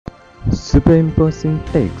Superimposing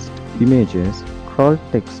text, images, crawl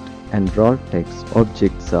text, and raw text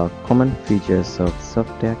objects are common features of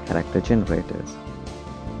software character generators.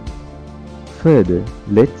 Further,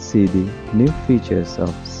 let's see the new features of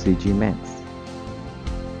CGMax.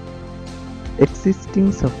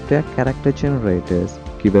 Existing software character generators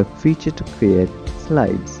give a feature to create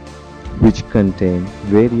slides which contain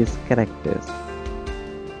various characters.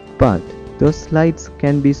 But those slides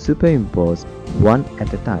can be superimposed one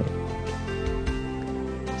at a time.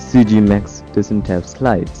 CGMax doesn't have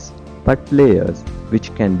slides, but layers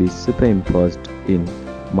which can be superimposed in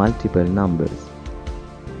multiple numbers.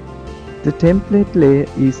 The template layer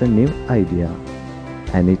is a new idea,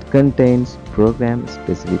 and it contains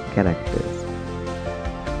program-specific characters.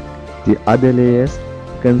 The other layers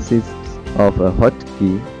consists of a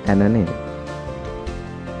hotkey and a name.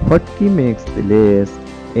 Hotkey makes the layers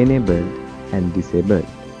enabled and disabled.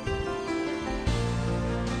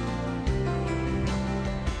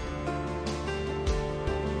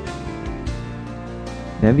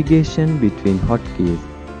 Navigation between hotkeys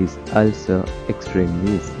is also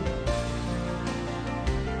extremely easy.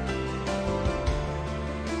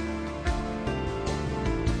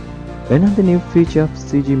 Another new feature of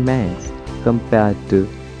CGMax compared to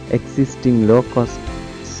existing low-cost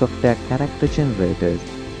software character generators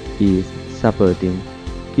is supporting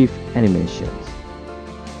GIF animations.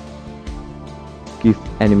 GIF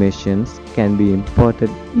animations can be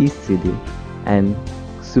imported easily and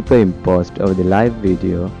superimposed over the live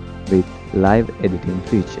video with live editing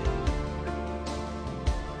feature.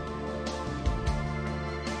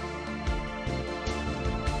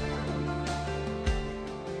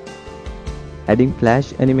 Adding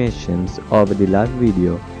flash animations over the live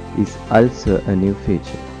video is also a new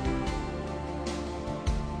feature.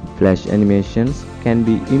 Flash animations can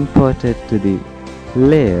be imported to the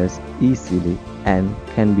layers easily and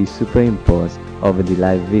can be superimposed over the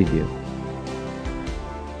live video.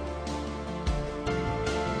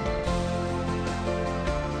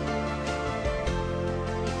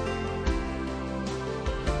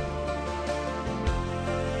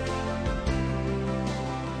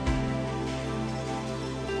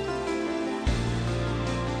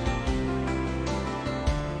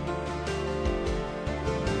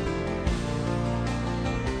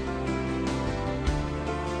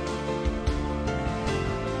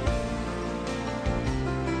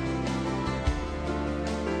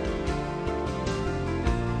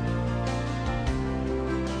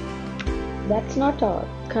 That's not all.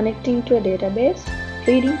 Connecting to a database,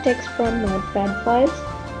 reading text from notepad files,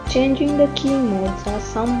 changing the key modes are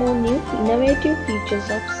some more new innovative features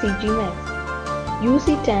of CGMax. Use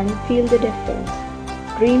it and feel the difference.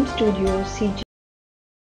 Dream Studio CG